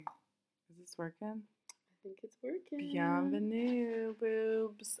this working? I think it's working. Bienvenue,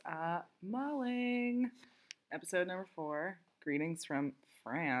 boobs, at Mulling. Episode number 4. Greetings from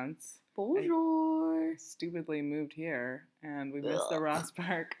France. Bonjour. I stupidly moved here, and we missed the Ross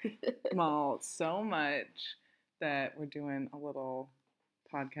Park Mall so much that we're doing a little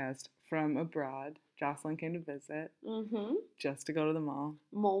podcast from abroad. Jocelyn came to visit just to go to the mall.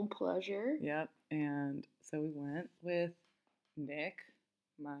 Mon pleasure. Yep, and so we went with Nick,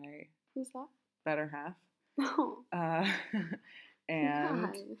 my Who's that? better half. Oh. And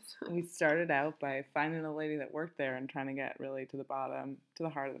Nice. we started out by finding a lady that worked there and trying to get really to the bottom, to the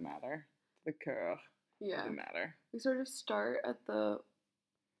heart of the matter, the cœur Yeah. of the matter. We sort of start at the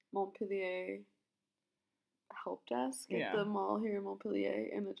Montpellier help desk at the mall here in Montpellier,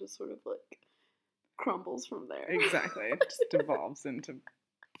 and it just sort of like crumbles from there. Exactly. It just devolves into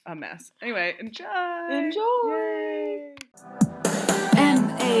a mess. Anyway, enjoy! Enjoy! Yay!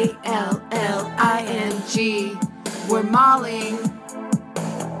 M-A-L-L-I-N-G. We're malling.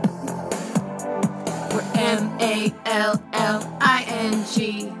 We're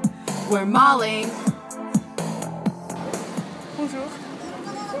M-A-L-L-I-N-G. We're malling. Bonjour.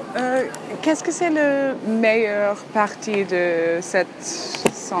 Qu'est-ce que c'est le meilleur partie de cet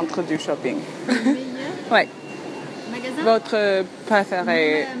centre du shopping? Ouais. Magasin? Votre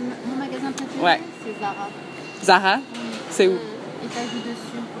préféré? Mon magasin préféré, Ouais. c'est Zara. Zara? C'est où? Étage du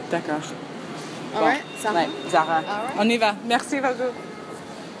dessus. D'accord. Alright, Zara. Ouais, Zara. Alright. On y va. Merci beaucoup.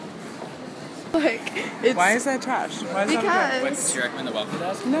 Like, it's Why is that trash? Why is that because Wait, did you recommend the welcome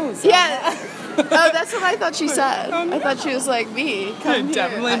desk? no, Zara. yeah. Oh, that's what I thought she said. I thought she was like me. Come here.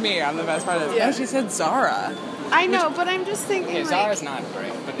 Definitely me. I'm the best part of this. Yeah. No, she said Zara. I know, but I'm just thinking Okay, like. Zara's not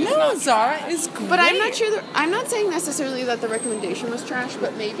great, but it's No, not Zara is great. But I'm not sure. I'm not saying necessarily that the recommendation was trash,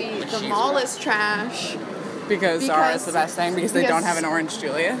 but maybe the she's mall right. is trash. Because Zara is because- the best thing because they don't have an Orange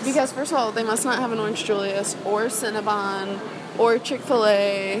Julius. Because first of all, they must not have an Orange Julius or Cinnabon or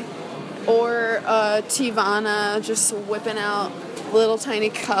Chick-fil-A or Tivana just whipping out little tiny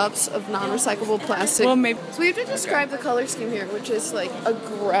cups of non-recyclable plastic. Well, maybe. So we have to describe the color scheme here, which is like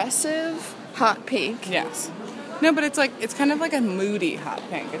aggressive hot pink. Yes. No, but it's kind of like a moody hot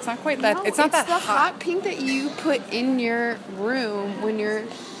pink. It's not quite that. No, it's not that the hot. hot pink that you put in your room when you're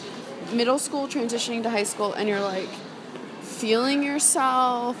middle school transitioning to high school and you're like feeling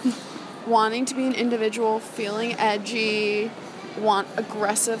yourself, wanting to be an individual, feeling edgy, want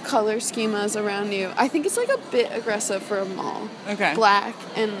aggressive color schemas around you. I think it's like a bit aggressive for a mall. Okay. Black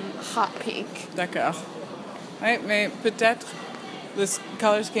and hot pink. D'accord. Right, mais peut-être this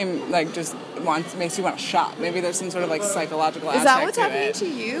color scheme just makes you want to shop. Maybe there's some sort of like psychological Is aspect that what's to happening it. to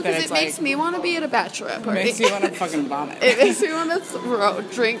you? That Because it's it makes me want to be at a bachelorette party. Makes you want to fucking vomit. It makes me want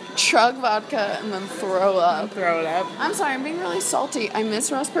to chug vodka and then throw up. Throw it up. I'm sorry, I'm being really salty. I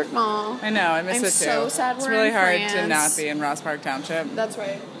miss Ross Park Mall. I know, I miss I'm it too. so sad It's we're really in hard to France. not be in Ross Park Township. That's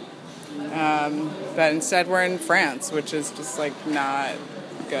right. But instead we're in France, which is just not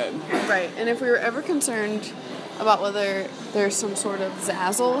good. Right. And if we were ever concerned about whether there's some sort of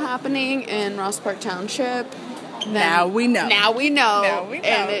zazzle happening in Ross Park Township, then Now we know. Now we know. Now we know.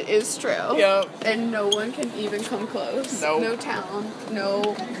 And it is true. Yep. And no one can even come close. Nope. No town.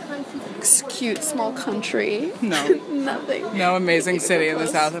 No cute small country. No. Nothing. No amazing Even city in the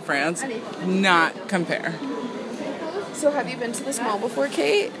close. south of France. Not compare. So have you been to this mall before,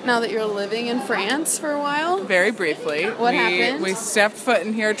 Kate? Now that you're living in France for a while? Very briefly. What happened? We stepped foot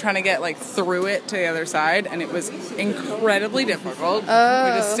in here trying to get through it to the other side, and it was incredibly difficult. Oh.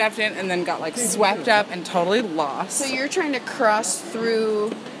 We just stepped in and then got swept up and totally lost. So you're trying to cross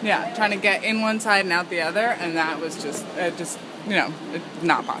through. Yeah, trying to get in one side and out the other, and that was just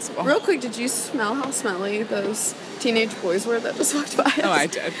not possible. Real quick, did you smell how smelly those teenage boys were that just walked by us? Oh, I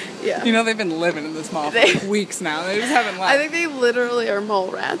did. Yeah. They've been living in this mall for weeks now. They just haven't left. I think they literally are mole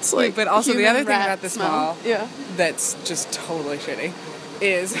rats. But also the human other thing rat about this smell. mall Yeah. that's just totally shitty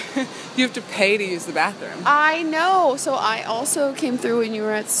is you have to pay to use the bathroom. I know. So I also came through when you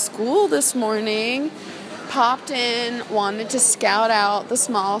were at school this morning, popped in, wanted to scout out the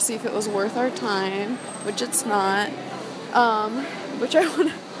mall, see if it was worth our time, which it's not. Which I want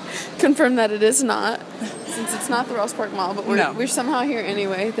to confirm that it is not, since it's not the Ross Park Mall, but we're somehow here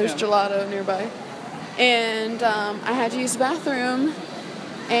anyway. There's gelato nearby. And I had to use the bathroom,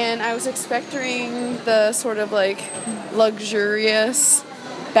 and I was expecting the sort of luxurious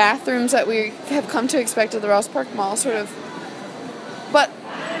bathrooms that we have come to expect at the Ross Park Mall, sort of. But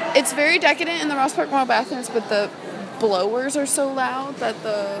it's very decadent in the Ross Park Mall bathrooms, but the blowers are so loud that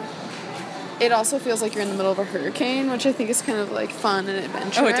the it also feels like you're in the middle of a hurricane, which I think is kind of like fun and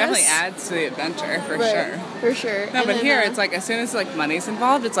adventurous. Oh, it definitely adds to the adventure for sure. For sure. No, And but then, here it's like as soon as like money's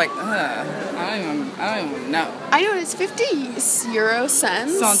involved, it's like I don't even know. I know it's 50 euro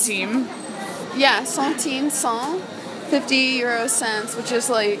cents. Centime. Yeah, centime, 50 euro cents, which is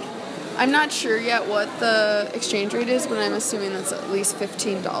like, I'm not sure yet what the exchange rate is, but I'm assuming that's at least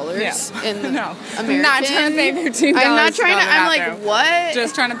 $15 Yeah. in No. American. I'm not trying to pay $15. I'm not to trying go to, to the I'm bathroom. like, what?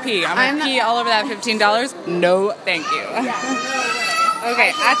 Just trying to pee. I'm I'm gonna pee all over that $15. No, thank you.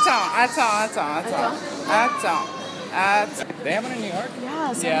 Okay, attends. They have one in New York?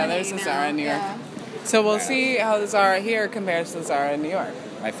 Yeah, so Yeah, many there's a now. Zara in New York. Yeah. So we'll see how the Zara here compares to the Zara in New York.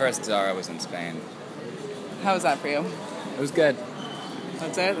 My first Zara was in Spain. How was that for you? It was good.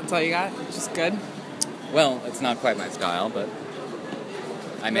 That's it? That's all you got? Just good? Well, it's not quite my style, but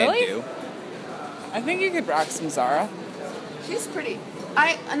I made Really? do. I think you could rock some Zara. She's pretty.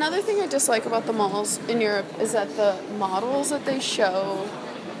 Another thing I dislike about the malls in Europe is that the models that they show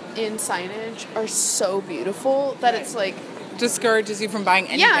in signage are so beautiful that it's like, Discourages you from buying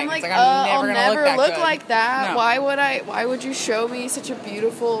anything. yeah, I'm like, it's like I'm I'll never never gonna look good. like that. No. Why would you show me such a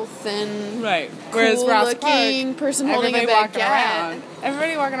beautiful, thin, Right. Whereas Ross cool-looking Park, person holding a everybody baguette?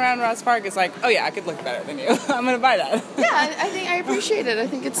 Everybody walking around Ross Park is like, oh yeah, I could look better than you. I'm gonna buy that. Yeah, I think I appreciate it. I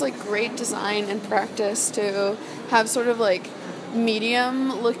think it's like great design and practice to have sort of like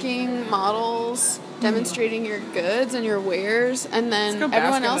medium looking models demonstrating your goods and your wares, and then Let's go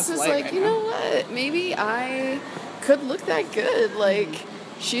everyone bask in else this is light like, right you now. know what, maybe I could look that good. Like,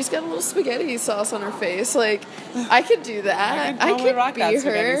 she's got a little spaghetti sauce on her face. Like, I could do that. I could totally rock be that her.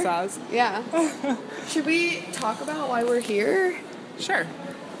 spaghetti sauce. Yeah. Should we talk about why we're here? Sure.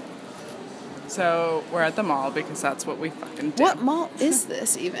 So we're at the mall because that's what we fucking do. What mall is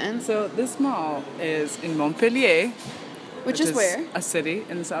this even? So this mall is in Montpellier, Which is where? a city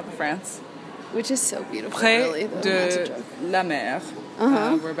in the south of France. Which is so beautiful, Près really. Though. That's a de joke. la mer.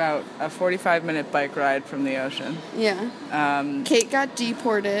 We're about a 45-minute bike ride from the ocean. Yeah. Kate got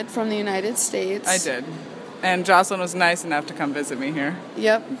deported from the United States. I did. And Jocelyn was nice enough to come visit me here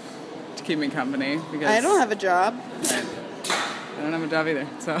Yep. to keep me company. Because I don't have a job. I don't have a job either.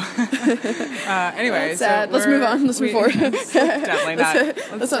 So, anyway. That's sad. Let's move on. Let's move forward. Definitely not.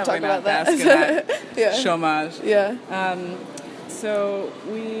 Let's not talk definitely about that. bask in that Yeah. chômage. Yeah. So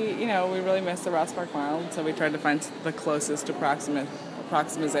we really missed the Ross Park Mall, so we tried to find the closest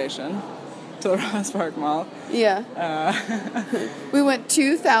approximation to the Ross Park Mall. Yeah. We went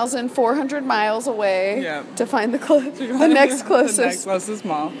 2,400 miles away Yeah. to find the next closest. The next closest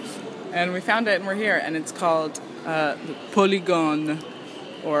mall. And we found it, and we're here, and it's called the Polygon,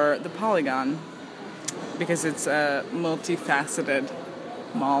 or the Polygon, because it's a multifaceted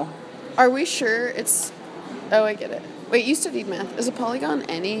mall. Are we sure it's... Oh, I get it. Wait, you studied math. Is a polygon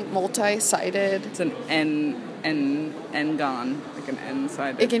any multi-sided? It's an n-gon, like an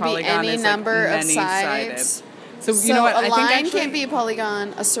n-sided. It can Polygon be any is, number like, of many-sided. sides. So you know what? a I think line actually, can't be a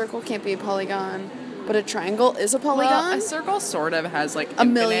polygon, a circle can't be a polygon, but a triangle is a polygon? Well, a circle sort of has like a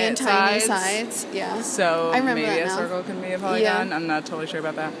million infinite tiny sides. sides. Yeah. So I remember maybe that a now. circle can be a polygon. Yeah. I'm not totally sure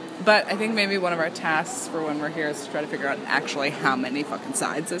about that. But I think maybe one of our tasks for when we're here is to try to figure out actually how many fucking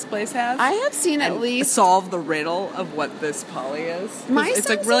sides this place has. I have seen at and least... solve the riddle of what this poly is. 'Cause My it's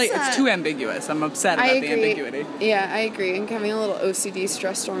like sense really, is that- it's too ambiguous. I'm upset about I the agree. ambiguity. Yeah, I agree. I'm having a little OCD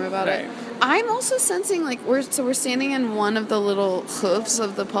stress storm about it. Right. I'm also sensing like we're standing in one of the little hoofs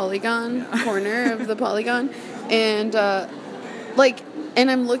of the polygon corner of the polygon, and and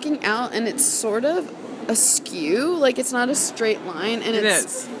I'm looking out and it's sort of askew. Like it's not a straight line, and It it's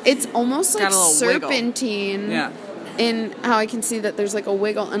is. it's almost It's like got a little wiggle. serpentine. Yeah. In how I can see that there's like a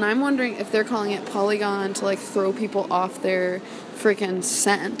wiggle, and I'm wondering if they're calling it polygon to like throw people off their freaking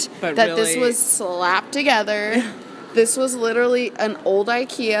scent. But that this really- was slapped together. This was literally an old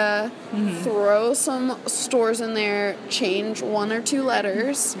IKEA. Mm-hmm. Throw some stores in there, change one or two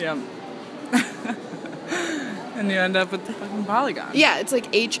letters. Yeah. And you end up with the fucking polygon. Yeah, it's like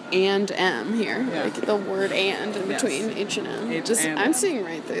H and M here, Yeah. like the word "and" in Yes. between H and M. H and I'm M. seeing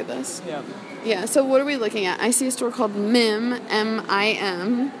right through this. Yeah. Yeah. So what are we looking at? I see a store called MIM,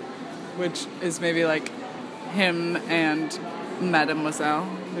 M-I-M. Which is maybe like him and Mademoiselle.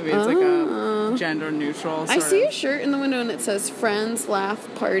 Maybe it's like a gender neutral sort I see of. a shirt in the window and it says "Friends Laugh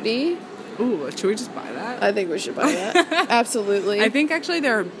Party." Ooh, should we just buy that? I think we should buy that. Absolutely. I think actually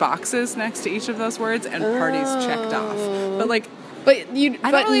there are boxes next to each of those words and parties checked off. But like, But you, I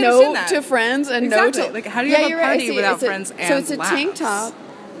don't but really no understand that. to friends and Exactly. no to Like, how do you have a you're right. I party see it. without It's friends So and it's a tank laughs? top.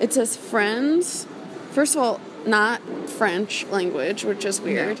 It says friends. First of all, not French language, which is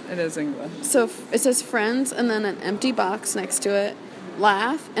weird. yeah, it is English. So it says friends and then an empty box next to it.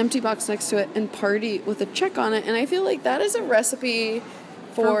 laugh, empty box next to it, and party with a check on it. And I feel like that is a recipe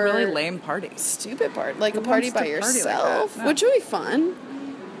for a really lame party. stupid part, like Who a party wants by to party like yourself, that? No. which would be fun.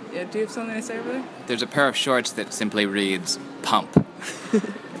 Yeah, do you have something to say over there? There's a pair of shorts that simply reads pump.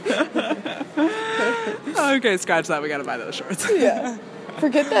 Okay, scratch that. We gotta buy those shorts. Yeah.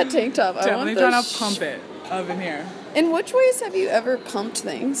 Forget that tank top. I Definitely want trying those to pump it up in here. In which ways have you ever pumped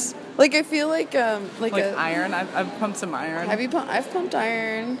things? Like, I feel like Like iron. I've pumped some iron. Have you pumped? I've pumped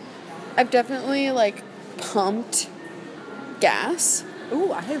iron. I've definitely like pumped gas,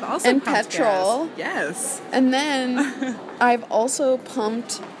 Ooh, I have also And pumped petrol. gas. Yes. and then I've also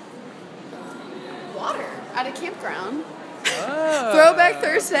pumped water at a campground. Oh, Throwback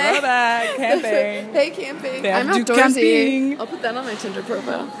Thursday. Throwback camping. Hey, camping. They have I'm to do outdoorsy. camping. I'll put that on my Tinder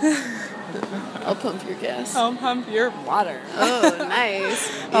profile. I'll pump your gas. I'll pump your water. Oh,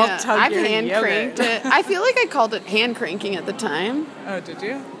 nice. I'll Yeah, tug I've your hand yogurt. cranked it. I feel like I called it hand cranking at the time, Oh, did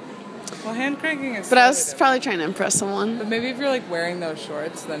you? Well, hand cranking is. but I totally was different. probably trying to impress someone. But maybe if you're like wearing those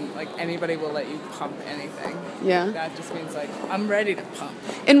shorts, then like anybody will let you pump anything. Yeah. That just means like I'm ready to pump.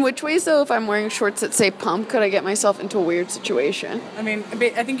 In which ways, though, if I'm wearing shorts that say pump, could I get myself into a weird situation? I mean,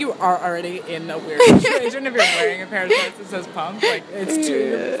 I think you are already in a weird situation if you're wearing a pair of shorts that says pump. Like it's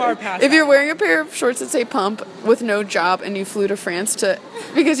too far past. If that. you're wearing a pair of shorts that say pump with no job and you flew to France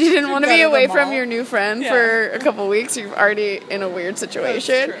because you didn't want to go be to the away from mall. your new friend Yeah. for a couple weeks, you're already in a weird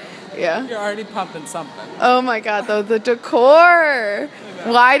situation. true. Yeah. You're already pumping something. Oh my god, though, the decor.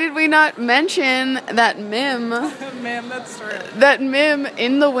 Why did we not mention that meme? Man, that's true. That meme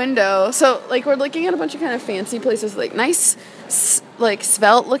in the window. So, like, we're looking at a bunch of kind of fancy places, like nice, like,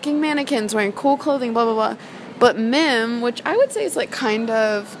 svelte-looking mannequins wearing cool clothing, blah, blah, blah. But meme, which I would say is, like, kind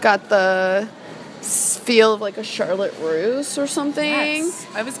of got the feel of, like, a Charlotte Russe or something. Yes.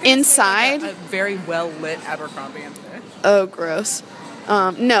 I was gonna say, Inside. like, a very well lit Abercrombie and Fitch. Oh, gross.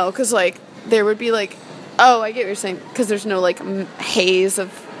 No, because, like, there would be, like, oh, I get what you're saying, because there's no, like, haze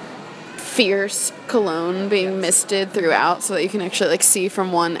of fierce cologne being misted throughout so that you can actually, like, see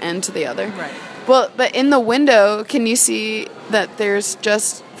from one end to the other. Right. Well, but in the window, can you see that there's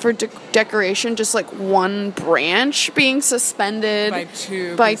just, for decoration, just, like, one branch being suspended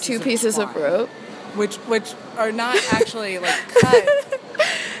By two pieces of twine. rope? Which are not actually like cut.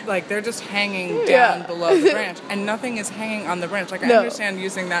 Like they're just hanging down Yeah. below the branch, and nothing is hanging on the branch. Like I No. understand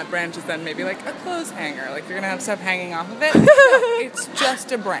using that branch is then maybe like a clothes hanger. Like you're gonna have stuff hanging off of it. No, it's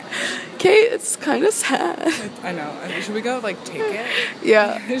just a branch. Kate, it's kind of sad. I know. Should we go like take it?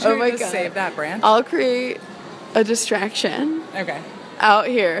 Yeah. Should Oh we my just god. save that branch? I'll create a distraction Okay. out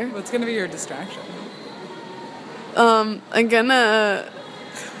here. What's gonna be your distraction?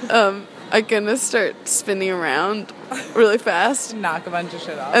 I'm gonna start spinning around really fast Knock a bunch of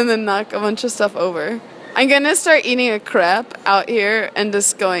shit off. and then knock a bunch of stuff over. I'm gonna start eating a crepe out here and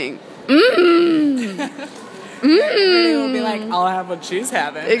just going, Rudy will be like, "I'll have what she's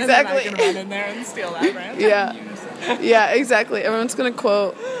having." Exactly. And then I can run in there and steal that branch. Yeah. Yeah, exactly. Everyone's gonna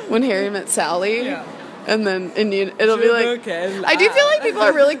quote When Harry Met Sally. Yeah. And then it'll be like, I do feel like people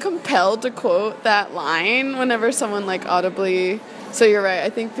are really compelled to quote that line whenever someone like audibly. So you're right. I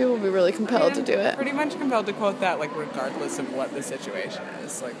think people will be really compelled to do it. Pretty much compelled to quote that, like, regardless of what the situation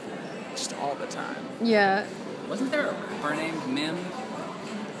is, like, just all the time. Yeah. Wasn't there a rapper named Mim?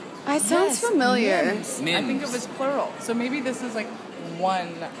 It sounds familiar. Mims. I think it was plural. So maybe this is like one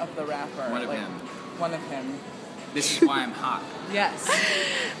of the rapper. One of like, him. One of him. This is why I'm hot. Yes.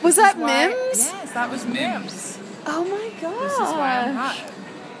 Was that Why- Mims? Yes, that was Mims. Oh my god. This is why I'm hot.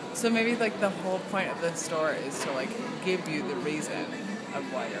 So maybe like the whole point of the store is to like give you the reason of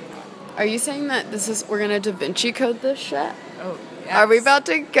why you're hot. Are you saying that we're gonna Da Vinci code this shit? Oh, yes. Are we about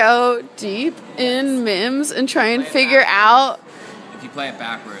to go deep in Mims and try and Play it figure back. out? If you play it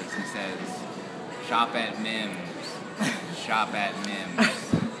backwards, it says, "Shop at Mims, shop at Mims."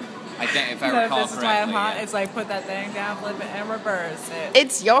 I think, if I So recall this is why I'm correctly. hot. yeah. It's like put that thing down, flip it, and reverse it.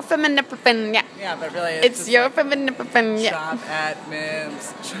 It's your feminine. Yeah. Yeah, but really, It's just your like, feminine. Yeah. shop at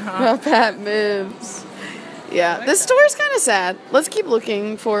Mims. Shop. Shop at Mims. Yeah, this store's kind of sad. Let's keep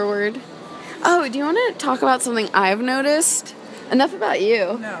looking forward. Oh, do you want to talk about something I've noticed? Enough about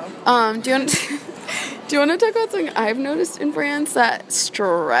you. No. Do you want do you want to talk about something I've noticed in France that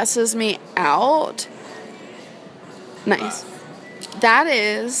stresses me out? Nice. That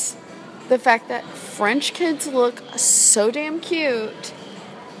is the fact that French kids look so damn cute.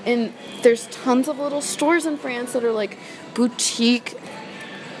 And there's tons of little stores in France that are like boutique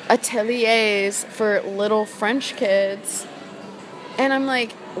ateliers for little French kids. And I'm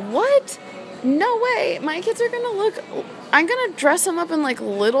like, what? No way. My kids are going to look I'm gonna dress them up in like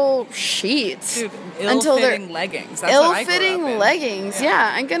little sheets. Dude, until they're ill-fitting leggings. That's what I grew ill-fitting up in. leggings.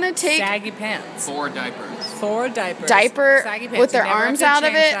 Yeah, I'm gonna take Saggy pants. 4 diapers. 4 diapers. diaper Saggy pants. with their You never have arms to out of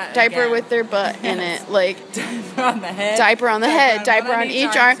change it, that diaper again. with their butt in it, like Diaper on the head. diaper on the head, diaper on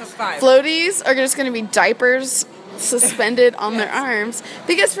each arm. So 5. Floaties are just gonna be diapers suspended on their arms.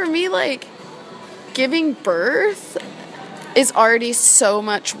 Because for me, like, giving birth is already so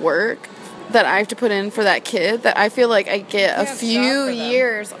much work that I have to put in for that kid that I feel like I get a can't few stop for them.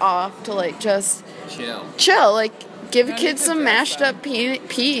 years off to like just Chill. like give No need kids to some dress mashed them. up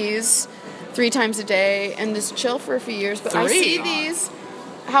peas 3 times a day and just chill for a few years. But I 3? see these.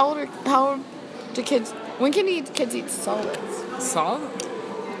 How old do kids? When can kids eat solids? Salt?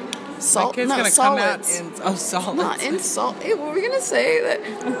 Salt? kid's No, gonna solids. come out in solids. Not in salt. Hey, were we gonna say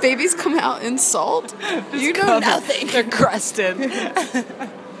that babies come out in salt? You know nothing. They're crusted.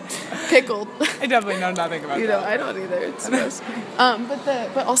 Pickled. I definitely know nothing about You know, that. I don't either. It's gross.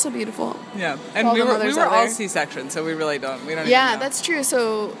 But also beautiful. Yeah, and all we the were mothers all out there. C-section, so we really don't. We don't. Yeah, even know. that's true.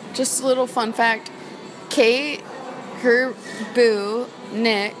 So, just a little fun fact: Kate, her boo,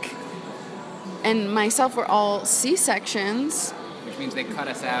 Nick, and myself were all C-sections. Which means they cut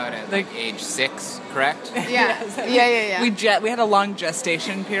us out at Like- age 6, correct? Yeah, yeah. We had a long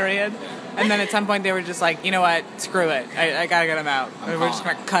gestation period, and then at some point they were just like, you know what, screw it, I gotta get them out. And we're just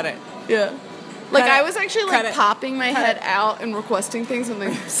gonna cut it. Yeah. Like, Cut it. I was actually, Cut like, it. popping my Cut head it. out and requesting things and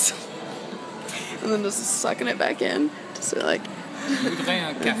then, and then just sucking it back in. Just like, Voudrais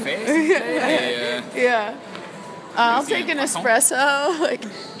un café, s'il vous plaît? Et, yeah. I'll Is he take an a croissant? espresso. Like,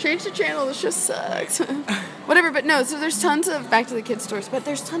 change the channel. This just sucks. Whatever. But no. So there's tons of back to the kids stores, but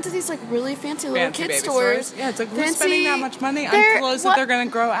there's tons of these like really fancy little Fancy kids baby stores. Yeah, it's like we're Fancy- spending that much money on They're- clothes what- that they're gonna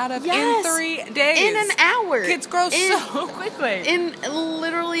grow out of Yes. in 3 days. In an hour. Kids grow In- so quickly. In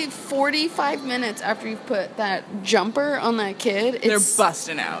literally 45 minutes after you've put that jumper on that kid, They're it's,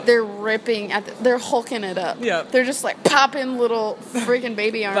 busting out. They're ripping at they're hulking it up. Yep. They're just like popping little freaking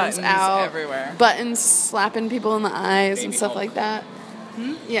baby arms Buttons out. everywhere. Buttons slapping people in the eyes and Baby stuff Hulk. like that.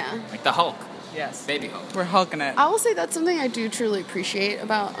 Yeah. Like the Hulk. Yes. Baby Hulk. We're hulking it. I will say that's something I do truly appreciate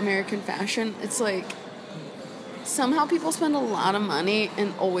about American fashion. It's like somehow people spend a lot of money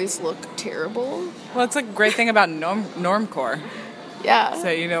and always look terrible. Well, it's a great thing about normcore. Yeah. So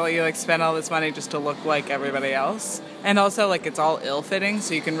you like spend all this money just to look like everybody else, and also like it's all ill-fitting,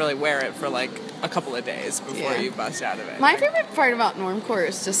 so you can really wear it for like a couple of days before Yeah. you bust out of it. My favorite part about normcore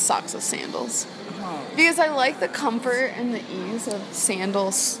is just socks with sandals. Oh. Because I like the comfort and the ease of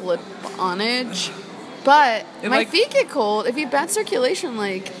sandal slip-onage. But It, my like- feet get cold. If you have bad circulation,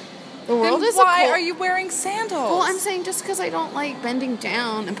 like, the Then world is why a cold... are you wearing sandals? Well, I'm saying just because I don't like bending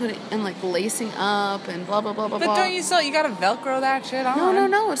down and putting and like lacing up and blah blah blah blah But blah. don't you gotta Velcro that shit on?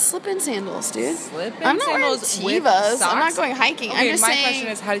 No, it's slip-in sandals, dude. Slip-in I'm not wearing sandals with Tevas. I'm socks? not going hiking. Okay, I'm just my saying question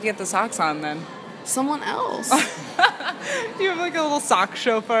is, how do you get the socks on then? someone else. You have like a little sock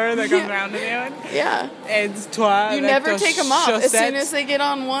chauffeur that comes Yeah. around to you. Yeah. It's toi. You never take them off. As soon as they get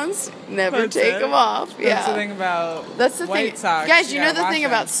on once, never take them off. Yeah. That's the thing about That's the white thing. socks. Guys, you know gotta the wash thing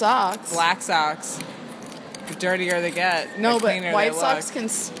them. about socks. Black socks. The dirtier they get, No, the but cleaner white they socks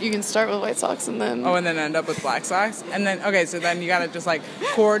look. you can start with white socks and then Oh, and then end up with black socks, and then so then you gotta just like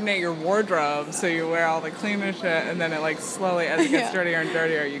coordinate your wardrobe so you wear all the cleaner shit, and then it like slowly as it gets Yeah. dirtier and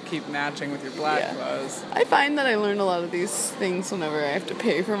dirtier, you keep matching with your black Yeah. clothes. I find that I learn a lot of these things whenever I have to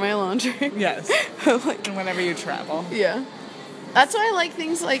pay for my laundry. Yes, Like, and whenever you travel. yeah. That's why I like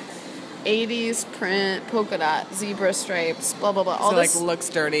things like 80s print, polka dot, zebra stripes, blah blah blah. All So this like looks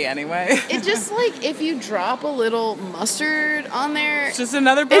dirty anyway. it just like if you drop a little mustard on there, It's just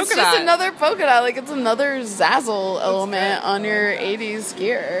another polka it's dot. just another polka dot. Like it's another Zazzle element on your 80s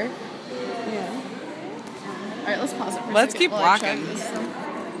gear. Yeah. All right, let's pause it for a Let's second keep while I chug walking. this.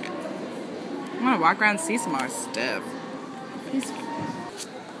 I'm gonna walk around and see some more stuff.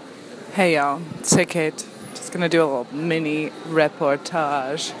 Hey y'all, it's Kate. Just gonna do a little mini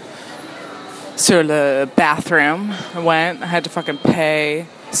reportage sur le bathroom. I had to fucking pay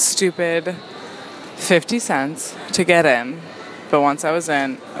stupid 50 cents to get in. But once I was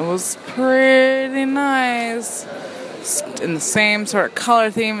in, it was pretty nice. In the same sort of color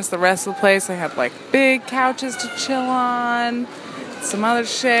theme as the rest of the place. They had like big couches to chill on, some other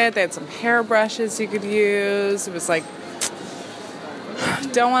shit. They had some hairbrushes you could use. It was like,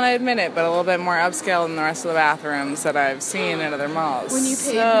 don't want to admit it, but a little bit more upscale than the rest of the bathrooms that I've seen in other malls. When you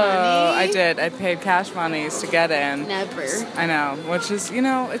paid money? I did. I paid cash monies to get in. Never. I know, which is,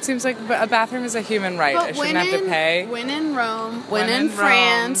 it seems like a bathroom is a human right. I shouldn't have to pay. When in Rome, When when in in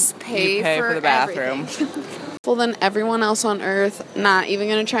France, Rome, pay, you pay for the bathroom. everything. Well, then everyone else on Earth not even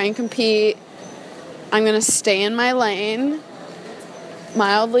gonna try and compete. I'm going to stay in my lane.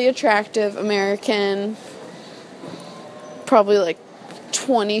 Mildly attractive American, probably like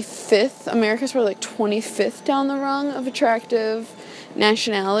 25th. America's probably like 25th down the rung of attractive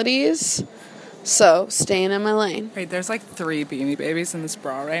nationalities. So, staying in my lane. Wait, there's like 3 Beanie Babies in this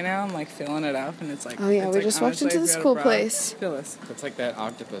bra right now. I'm like filling it up, and it's like. Oh, yeah, it's we like, just walked honestly, into the if you had a school bra, place. Feel this. It's like that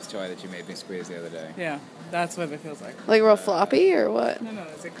octopus toy that you made me squeeze the other day. Yeah, that's what it feels like. Like real floppy or what? No,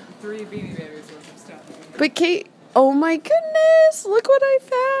 it's like 3 Beanie Babies with some stuff. But Kate, oh my goodness, look what I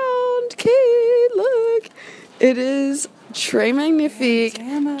found. Kate, look. It is Très Magnifique,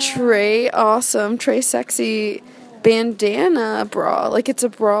 Très Awesome, Très Sexy bandana bra. Like, it's a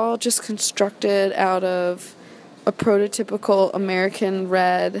bra just constructed out of a prototypical American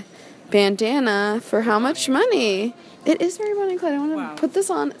red bandana for how much money? It is very money, Clyde. I want to put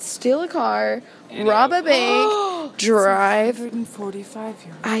this on, steal a car, rob a bank, drive. 145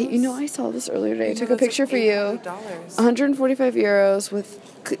 euros. I saw this earlier today. I took a picture for you. $800. 145 euros with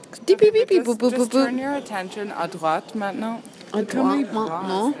beep beep beep beep boop boop boop Just turn boop. your attention à droite maintenant. À Look how many droite bras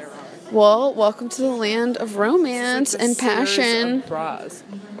maintenant. there are. Well, welcome to the land of romance It's like and the series passion. of bras.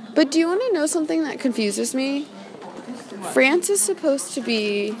 But do you want to know something that confuses me? France is supposed to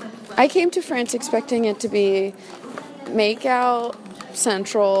be. I came to France expecting it to be make-out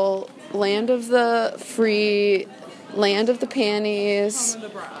central, land of the free, land of the panties,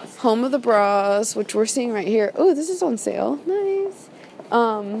 home of the bras, which we're seeing right here. Oh, this is on sale. Nice.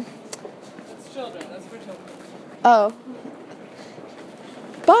 That's children. That's for children. Oh.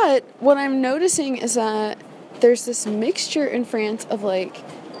 But what I'm noticing is that there's this mixture in France of like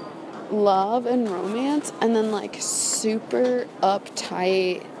love and romance and then like super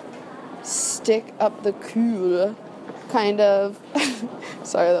uptight, stick up the cool kind of.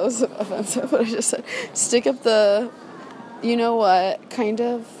 Sorry, that was offensive what I just said. Stick up the, you know what, kind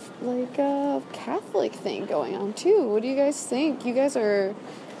of like a Catholic thing going on too. What do you guys think? You guys are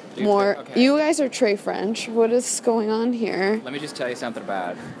more. okay. You guys are Très French. What is going on here? Let me just tell you something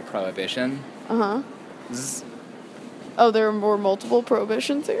about prohibition. Uh-huh. Oh, there were multiple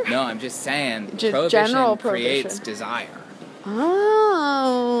prohibitions here? No, I'm just saying Just prohibition general creates prohibition. desire.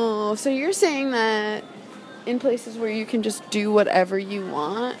 Oh, so you're saying that in places where you can just do whatever you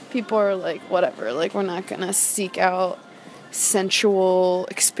want, people are like, whatever, like we're not gonna seek out sensual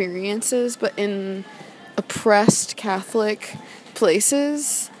experiences, but in oppressed Catholic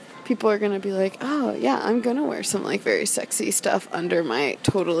places, people are gonna be like, oh yeah, I'm gonna wear some like very sexy stuff under my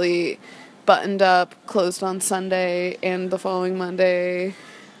totally buttoned up, closed on Sunday and the following Monday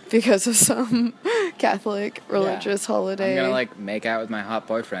because of some Catholic religious holiday. I'm gonna like make out with my hot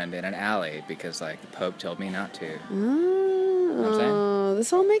boyfriend in an alley because like the Pope told me not to. Oh,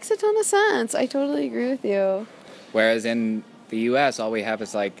 this all makes a ton of sense. I totally agree with you. Whereas in the U.S., all we have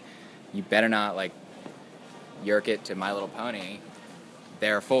is like, you better not like yerk it to My Little Pony.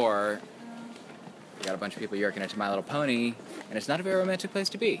 Therefore, you got a bunch of people yerking it to My Little Pony, and it's not a very romantic place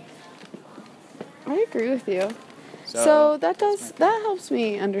to be. I agree with you. So that helps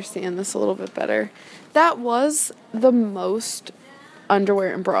me understand this a little bit better. That was the most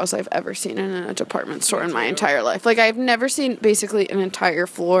underwear and bras I've ever seen in a department store in my entire life. Like, I've never seen basically an entire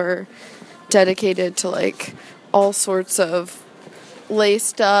floor dedicated to like all sorts of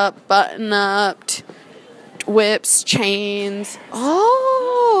laced up, button up, whips, chains.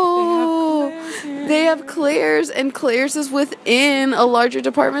 Oh, they have Claire's, and Claire's is within a larger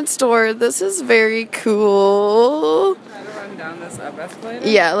department store. This is very cool. Try to run down this up escalator.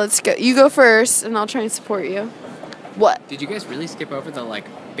 Yeah, let's go. You go first, and I'll try and support you. What? Did you guys really skip over the like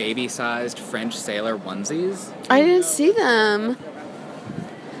baby-sized French sailor onesies? I didn't see them.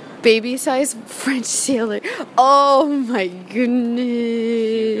 Baby size French sailor. Oh my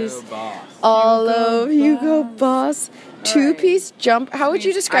goodness. Hugo Boss. All of Hugo Boss. Two-piece jump. How would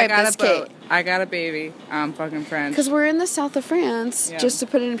you describe this, Kate? I got a baby. I'm fucking French. Because we're in the south of France. Yeah. Just to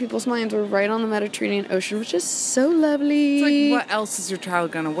put it in people's minds, we're right on the Mediterranean Ocean, which is so It's lovely. like, what else is your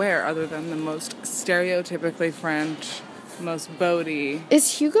child gonna wear other than the most stereotypically French, most boaty?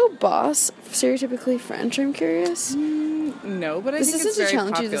 Is Hugo Boss stereotypically French? I'm curious. No, but I This think it's isn't to very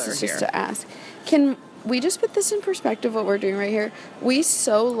challenge you. popular This is here. just to ask. Can we just put this in perspective? What we're doing right here. We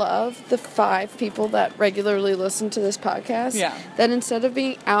so love the 5 people that regularly listen to this podcast. Yeah. That instead of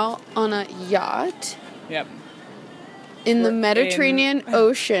being out on a yacht Yep. in the We're Mediterranean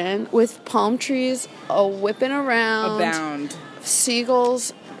Ocean with palm trees whipping around, Abound.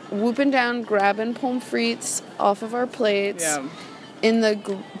 seagulls whooping down, grabbing pommes frites off of our plates. Yeah. In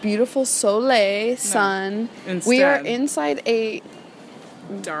the beautiful soleil sun, we are Instead. inside a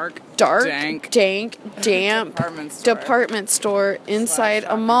Dark, dank, damp Department store. department store inside a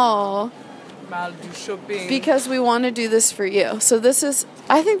shopping mall mal du shopping. because we want to do this for you. So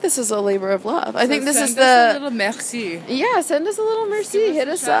I think this is a labor of love. I think this is send us a the little merci. yeah. Send us a little mercy. Hit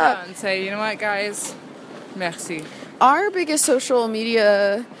us Shout out up. and say, you know what, guys, merci. Our biggest social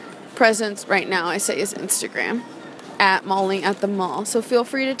media presence right now, I say, is Instagram. At Malling at the Mall. So feel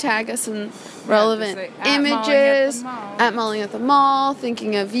free to tag us in relevant just say, "At Malling at the images. Mall." At Malling at the Mall.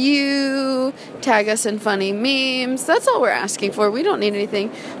 Thinking of you. Tag us in funny memes. That's all we're asking for. We don't need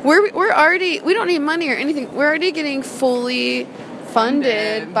anything. We don't need money or anything. We're already getting fully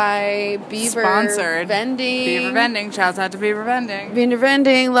funded by Beaver Sponsored. Vending. Beaver Vending. Shouts out to Beaver Vending. Beaver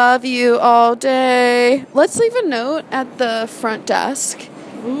Vending. Love you all day. Let's leave a note at the front desk.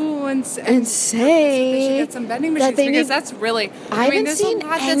 Ooh, and say they should get some vending that machines they because need- that's really. I haven't there's a seen lot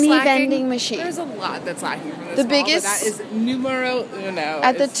that's any lacking. vending machine. There's a lot that's lacking from this The mall, biggest- but that is numero uno.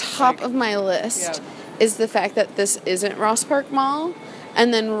 At the It's top like- of my list Yeah. is the fact that this isn't Ross Park Mall.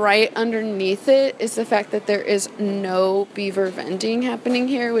 And then right underneath it is the fact that there is no Beaver Vending happening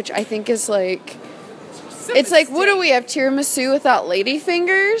here, which I think is like... It's like, what do we have, tiramisu without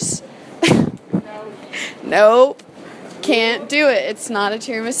ladyfingers? Nope. Can't do it. It's not a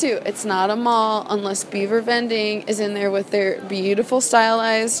tiramisu. It's not a mall unless Beaver Vending is in there with their beautiful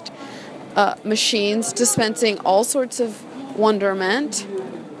stylized machines dispensing all sorts of wonderment.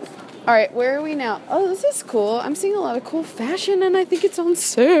 All right, where are we now? Oh, this is cool. I'm seeing a lot of cool fashion, and I think it's on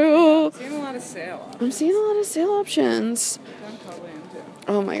sale. Seeing a lot of sale. I'm seeing a lot of sale options. I'm totally into it.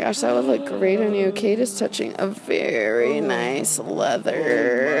 Oh my gosh, that would look great on you. Kate is touching a very nice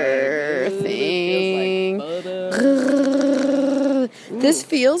leather thing. This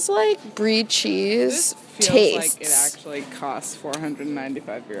feels like brie cheese. Feels tastes. like it actually costs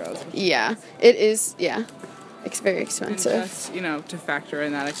 495 euros. Yeah, it is. Yeah, it's very And expensive. just, to factor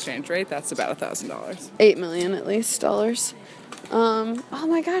in that exchange rate, that's about $1,000. 8 million at least dollars. Oh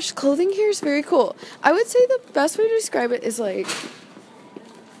my gosh, clothing here is very cool. I would say the best way to describe it is like,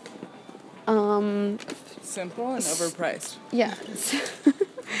 Simple and overpriced. yeah.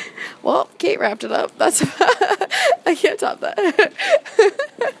 Well, Kate wrapped it up. That's I can't top that.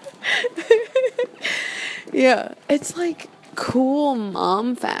 Yeah, it's like cool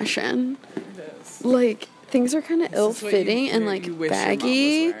mom fashion. It is. Like things are kind of is what ill-fitting you and like wish your mom was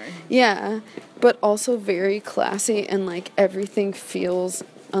baggy. wearing. Yeah, but also very classy and like everything feels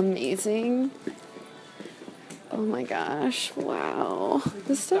amazing. Oh my gosh! Wow,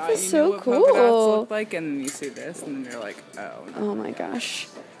 this stuff Thought is you knew so what polka dots cool. look like, and then you see this, and then you're like, oh. Oh my gosh.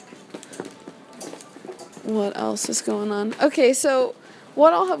 What else is going on? Okay, so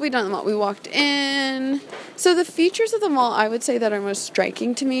what all have we done in the mall? We walked in. So the features of the mall I would say that are most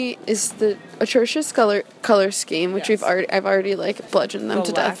striking to me is the atrocious color scheme, which Yes. I've already like bludgeoned them The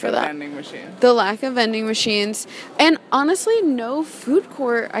to lack death for of that. vending machine. The lack of vending machines, and honestly, no food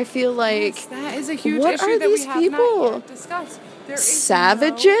court. I feel like Yes, that is a huge what issue are that these we have people? not yet discussed. There is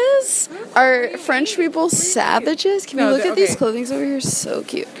savages. Are French people Wait. savages? Can No, we look they're- at these okay. clothings over here? So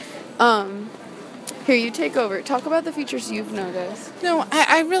cute. Here, you take over. Talk about the features you've noticed. No,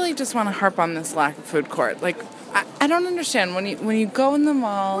 I really just want to harp on this lack of food court. Like, I don't understand when you go in the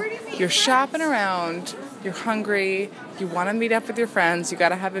mall, you're shopping around, you're hungry, you want to meet up with your friends, you got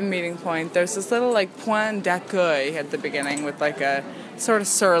to have a meeting point. There's this little like point d'accueil at the beginning with like a sort of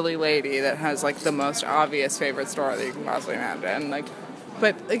surly lady that has like the most obvious favorite store that you can possibly imagine. Like,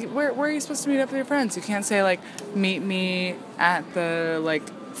 but like, where are you supposed to meet up with your friends? You can't say like meet me at the like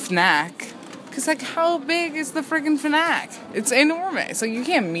Fnac. Because, like, how big is the friggin' Fnac? It's enormous. Like, you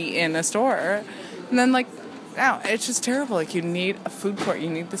can't meet in a store. And then, like, no, it's just terrible. Like, you need a food court. You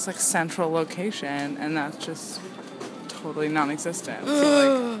need this, like, central location. And that's just totally non-existent. So,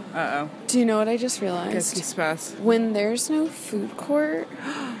 like, uh-oh. Do you know what I just Qu'est-ce realized? qui se passe? When there's no food court,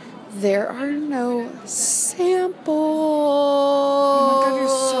 there are no samples. Oh, my God, you're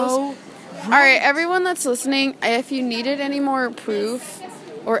so... All right, everyone that's listening, if you needed any more proof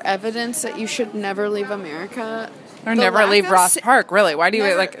or evidence that you should never leave America, Or the never lack leave of Ross sa- Park, really. Why do you,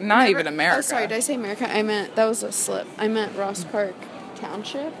 never- like, not never- even America? Oh, sorry, did I say America? I meant, that was a slip. I meant Ross Park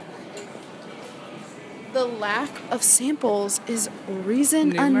Township. The lack of samples is reason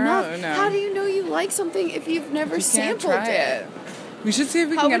Numero enough. uno. How do you know you like something if you've never You can't sampled try it. We should see if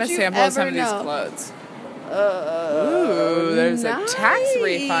we How can get would a you sample of some ever of these know? clothes. Ooh, there's a tax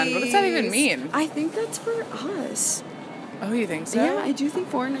refund. What does that even Nice. mean? I think that's for us. Oh, you think so? Yeah, I do think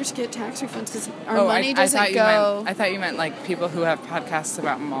foreigners get tax refunds because our Oh, money I doesn't thought you go. meant, I thought you meant like people who have podcasts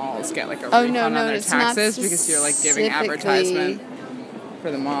about malls get like a Oh, refund no, on their it's not taxes because you're like giving specifically- advertisement for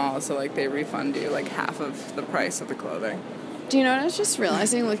the mall, so like they refund you like half of the price of the clothing. Do you know what I was just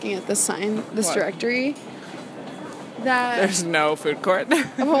realizing looking at this sign, this What? directory? that There's no food court.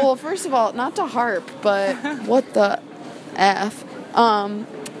 well, first of all, not to harp, but what the F?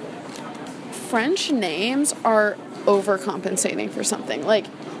 French names are overcompensating for something. Like,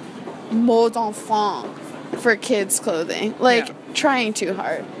 mot d'enfant for kids' clothing. Like, Yeah. trying too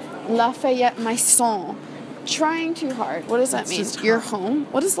hard. Lafayette Maison. Trying too hard. What does that mean? just Your home?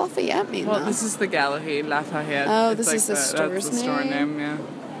 What does Lafayette mean, Well, though? this is the Galerie Lafayette. Oh, It's this is the store's That's the store name? name, yeah.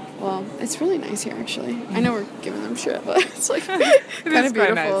 Well, it's really nice here, actually. I know we're giving them shit, but it's like kind is of quite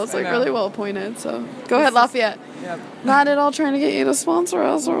beautiful. nice, It's I like know. really well appointed. So go ahead, Lafayette. Yep. Not at all trying to get you to sponsor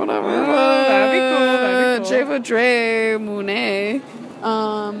us or whatever. Oh, that'd be cool, that'd be cool. Jeva Dre Monet.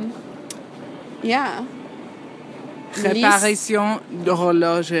 Yeah. Réparation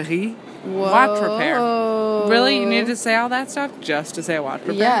d'horlogerie. Watch repair. Whoa. Really? You need to say all that stuff just to say watch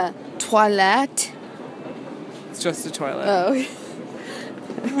repair? Yeah. Toilette. It's just a toilet. Oh.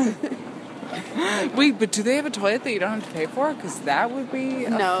 Wait, but do they have a toilet that you don't have to pay for? Because that would be.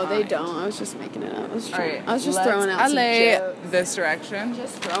 No, they fine. don't. I was just making it up. I was, All trying, right, I was just let's throwing out some alley jokes. this direction.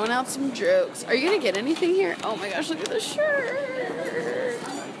 Just throwing out some jokes. Are you gonna get anything here? Oh my gosh, look at this shirt.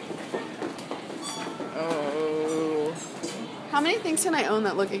 Oh. How many things can I own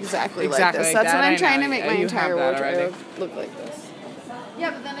that look exactly like Exactly this? like That's that, what I'm I trying know. to make Yeah, my you entire have that wardrobe already. look like this.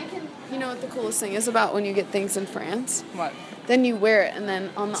 Yeah, but then I can, you know what the coolest thing is about when you get things in France? What? Then you wear it and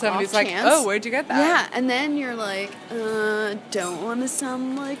then on the Somebody's off like, chance. oh, where'd you get that? Yeah, and then you're like, don't want to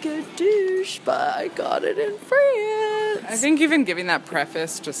sound like a douche, but I got it in France. I think even giving that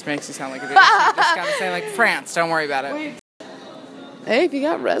preface just makes you sound like a bitch. You just gotta say, like, France, don't worry about it. Wait. Hey, if you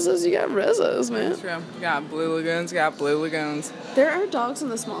got rezzos, you got rezzos, man. True. You got blue lagoons, you got blue lagoons. There are dogs in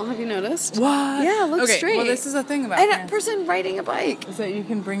the small. Have you noticed? What? Yeah, look okay, straight. well, this is the thing about And a France. person riding a bike. Is that you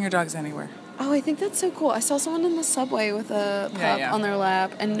can bring your dogs anywhere. Oh, I think that's so cool. I saw someone in the subway with a pup Yeah. on their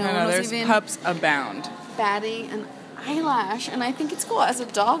lap, and no one was there's even pups abound. batting an eyelash. And I think it's cool. As a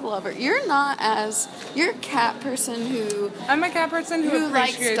dog lover, you're a cat person who I'm a cat person who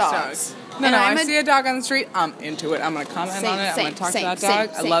likes appreciates dogs. No, And no, I'm I a- see a dog on the street, I'm into it. I'm gonna comment on it. I'm gonna talk to that dog.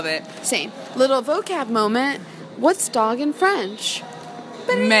 I love it. Same. Little vocab moment. What's dog in French?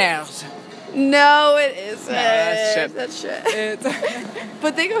 Merde. No, it isn't. No, that's shit. That's shit. It's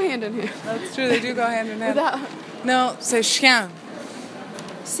But they go hand in hand. that's true. They do go hand in hand. Without. No, c'est chien.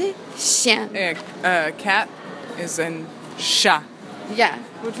 C'est chien. Cat is in chat, Yeah.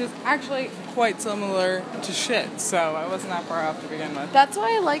 which is actually quite similar to shit. So I wasn't that far off to begin with. That's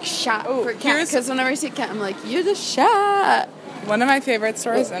why I like shot Oh, for cat. here's- Because whenever I see a cat, I'm like, you're the shot. One of my favorite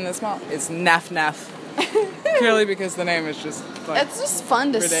stores in this mall is Naf Naf. Purely because the name is just like It's just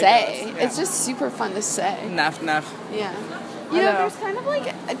fun to ridiculous, say. yeah. It's just super fun to say. Naf Naf. Yeah. I You know, know. there's kind of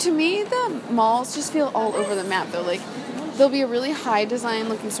like, to me, the malls just feel all over the map, though. Like, there'll be a really high design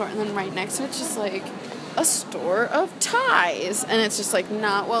looking store, and then right next to it's just like a store of ties. And it's just like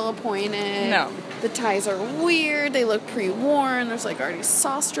not well appointed. No. The ties are weird. They look pre worn. There's like already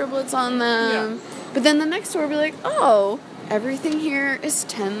sauce driblets on them. Yeah. But then the next store will be like, oh, everything here is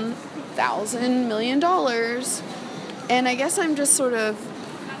 $10,000 million. And I guess I'm just sort of,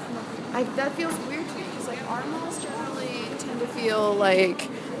 that feels weird to me because like our malls generally tend to feel like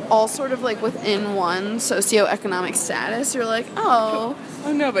all sort of like within one socioeconomic status. You're like, oh,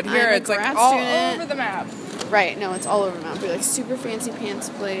 Oh no, but here I'm a it's like grad all student. over the map. right, no, it's all over the map. You're like super fancy pants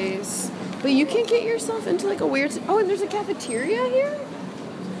place. But you can get yourself into like a weird, oh, and there's a cafeteria here?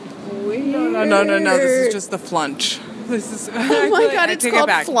 Weird. No. This is just the flunch. This is. Oh my god, it's called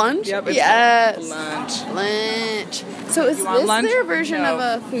flunch? Yep, it's yes. called flunch. Lunch. So is You want this lunch? their version No. of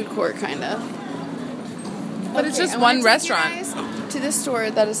a food court, kind of? But it's just I wanna one take restaurant. you guys to this store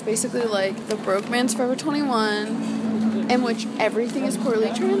that is basically like the Broke Man's Forever 21, in which everything is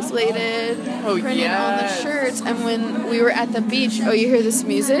poorly translated, Oh, printed on the yes. shirts. And when we were at the beach, oh, you hear this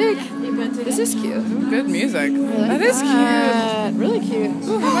music? This is cute. Good music. I like That is cute. Really cute.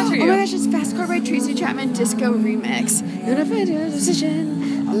 Ooh, how much are you? Oh my gosh, it's Fast Car by Tracy Chapman Disco Remix. And if I do a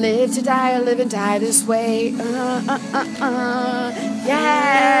decision, live to die or live and die this way.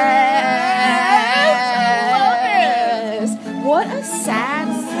 Yes. What a sad,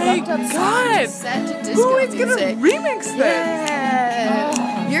 fucked up song God. to set to disco Who is gonna music. remix this?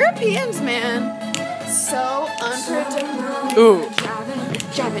 Yeah. Europeans, man. So unpredictable. Ooh.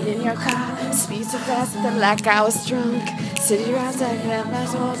 Driving in your car, speed so fast that like I was drunk. City rides like my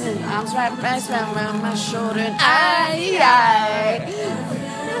soul, and arms wrapped around my shoulder. And I.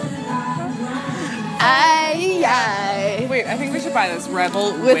 Wait, I think we should buy this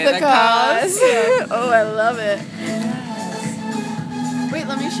Rebel With the cause. Yeah. Oh, I love it. Wait,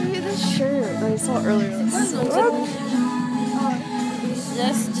 let me show you this shirt that I saw earlier.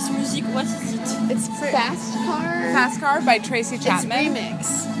 Yes, this music, what is it? It's Fast Car. Fast Car by Tracy It's Chapman.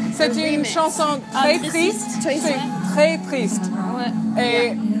 remix. C'est The une remix. chanson Ah, très très triste. triste. C'est très triste. Ouais.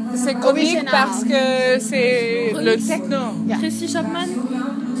 Et c'est comique Original. parce que c'est le Remix. techno. Tracy Chapman.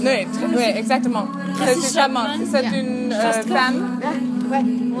 Oui, exactement. Tracy Chapman. Chapman. C'est Yeah. une Fast car. femme.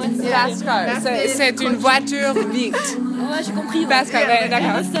 Ouais, Fast Car. C'est une voiture vite. Ouais, j'ai compris. Fast Car, ouais,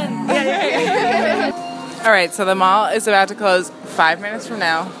 d'accord. Understand. All right, so the mall is about to close 5 minutes from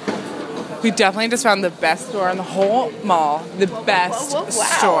now. We definitely just found the best store in the whole mall. The best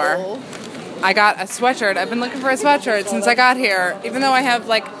store. I got a sweatshirt. I've been looking for a sweatshirt since I got here. Even though I have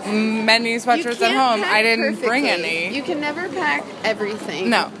like many sweatshirts at home, I didn't bring any. You can never pack everything.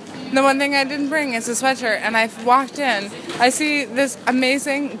 No. The one thing I didn't bring is a sweatshirt, and I've walked in. I see this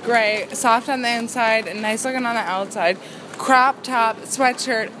amazing gray, soft on the inside and nice looking on the outside, crop top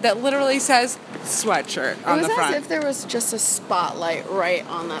sweatshirt that literally says sweatshirt It on was the front. as if there was just a spotlight right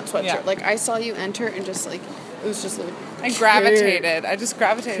on that sweatshirt. Yeah. Like I saw you enter and just like it was just like I gravitated. I just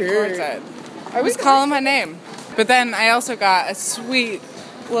gravitated towards it. I was we calling my name. But then I also got a sweet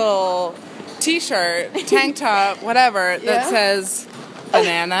little t-shirt, tank top, whatever, that Yeah? says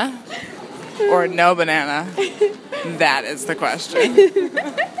banana or no banana. That is the question.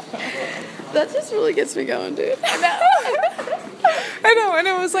 that just really gets me going, dude. I know, and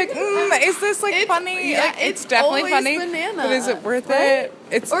it was like, is this like funny? yeah, Like, it's it's definitely always funny, banana, but is it worth right? it?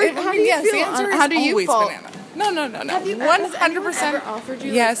 It's. Or how do you yes, feel the answer on- is how do you always fall? banana. No. Have you 100% ever offered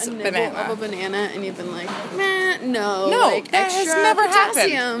you yes, like, a nibble banana. of a banana and you've been like, nah, no, No, like that has extra never happened.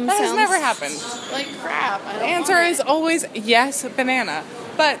 potassium That has sounds never happened. like crap. I don't The answer want is it. always yes, banana.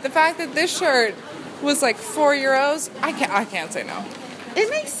 But the fact that this shirt was like €4, I can't say no. It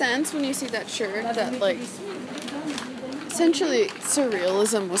makes sense when you see that shirt that like essentially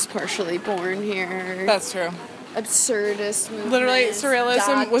surrealism was partially born here. That's true. Absurdist movement. Literally,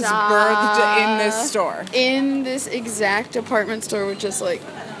 surrealism was birthed in this store. In this exact department store, which is like,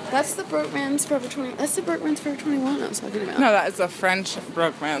 that's the Brokeman's Forever 20. That's the Brokeman's Forever 21 I was talking about. No, that is a French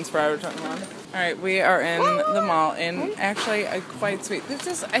Brokeman's Forever 21. All right, we are in the mall in actually a quite sweet. This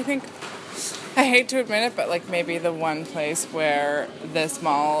is, I think, I hate to admit it, but like maybe the one place where this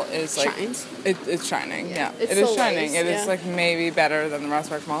mall is like Shines? It's shining. Yeah, It's it is the shining. lace, It is yeah. like maybe better than the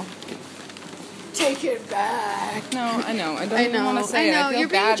Rosspark Mall. Take it back. No, I know. I don't I even know. want to say it. I feel You're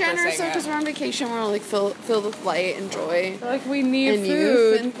being bad for generous though, saying because it. we're on vacation. We're all like filled with light and joy. Like we need and food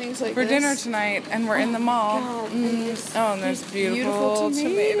youth and things like for this. dinner tonight, and we're in the mall. God, Oh, and there's beautiful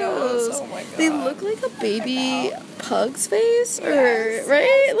tomatoes. Oh my god. They look like a baby pug's face, or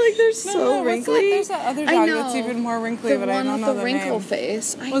right? Like they're so wrinkly. There's that other I dog know. that's even more wrinkly, The but I one don't with know the the wrinkle name.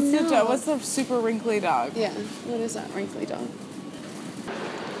 face. I What's know. what's the super wrinkly dog? Yeah. What is that wrinkly dog?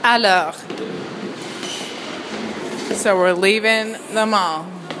 Alors. So we're leaving the mall.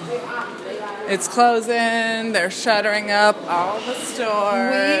 It's closing. They're shuttering up all the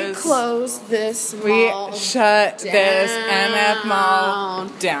stores. We closed this We mall shut this down. MF mall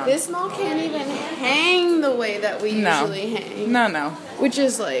down. This mall can't even hang the way that we usually hang. No. Which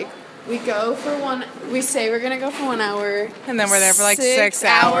is like, we go for we say we're gonna go for 1 hour. And then we're there for like 6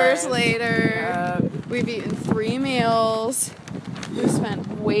 hours hours. later. We've eaten 3 meals. We've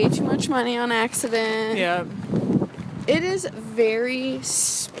spent way too much money on accident. Yep. It is very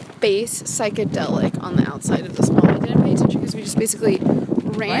space psychedelic on the outside of this mall. I didn't pay attention because we just basically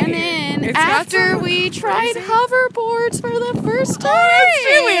ran Right. in It's got after some we tried crazy- hoverboards for the first time. That's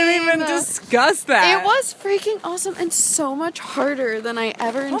true. We didn't even discuss that. It was freaking awesome and so much harder than I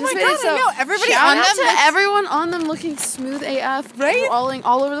ever my anticipated. God, I So know. Everybody shout on out them to looks- everyone on them looking smooth AF, Right?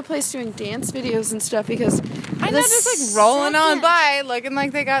 all over the place doing dance videos and stuff because I know, the just like rolling on second- by, looking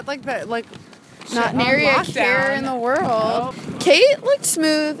like they got like that, like Not shit nary on a care lockdown. in the world. Kate looked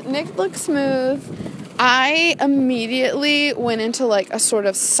smooth. Nick looked smooth. I immediately went into like a sort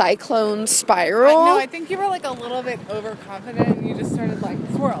of cyclone spiral. No, I think you were like a little bit overconfident and you just started like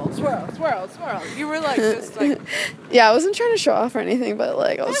swirl. You were like just like Yeah, I wasn't trying to show off or anything, but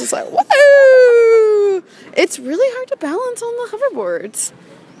like I was just like, woo! It's really hard to balance on the hoverboards.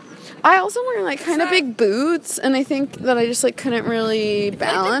 I also wear like kind of big boots, and I think that I just like couldn't really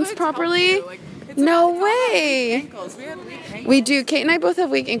balance properly. No way. ankles. We had weak ankles. We do. Kate and I both have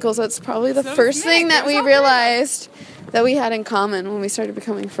weak ankles. That's probably the So does first thing Nick. that we There's realized that we had in common when we started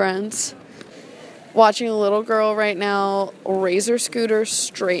becoming friends. Watching a little girl right now razor scooter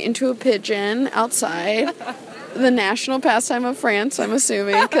straight into a pigeon outside. The national pastime of France, I'm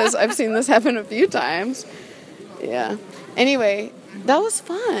assuming, because I've seen this happen a few times. Yeah. Anyway, That was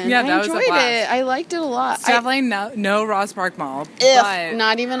fun. Yeah, I that was a enjoyed blast. it. I liked it a lot. It's definitely no Ross Park Mall. Ugh, But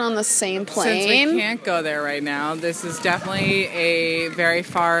not even on the same since plane. we can't go there right now, this is definitely a very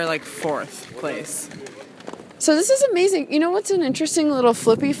far, like, fourth place. So this is amazing. You know what's an interesting little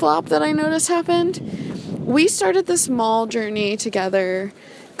flippy flop that I noticed happened? We started this mall journey together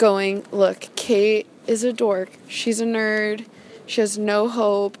going, look, Kate is a dork. She's a nerd. She has no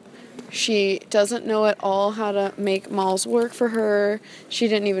hope. She doesn't know at all how to make malls work for her. She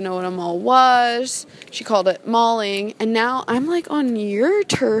didn't even know what a mall was. She called it malling. And now I'm like on your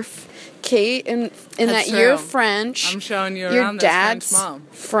turf, Kate, and That's that you're true. French. I'm showing you your around this dad's French mall.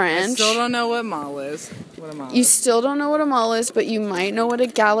 French. I still don't know what mall is. You still don't know what a mall is, but you might know what a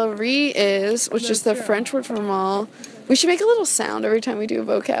galerie is, which is the French word for mall. We should make a little sound every time we do a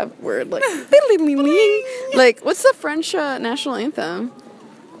vocab word, like like what's the French national anthem?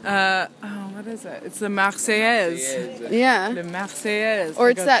 What is it? It's the Marseillaise. Yeah, The Marseillaise. or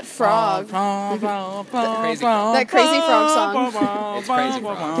it's that frog, Crazy frog. that crazy frog song. It's Crazy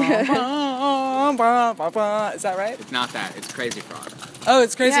Frog. Is that right? It's not that. It's Crazy Frog. Oh,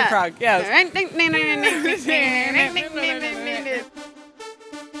 it's Crazy Yeah. Frog. Yes.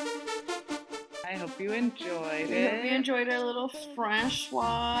 I hope you enjoyed We hope you it. enjoyed our little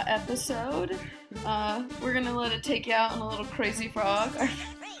Francois episode. We're gonna let it take you out on a little Crazy Frog,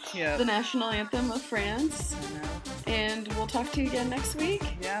 Yeah. the national anthem of France. And we'll talk to you again next week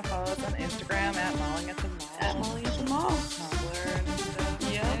Yeah, follow us on Instagram at Malling at the Mall. at Molly at the Mall. Tumblr and stuff.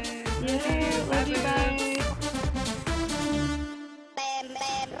 Yep. Yay. Yay.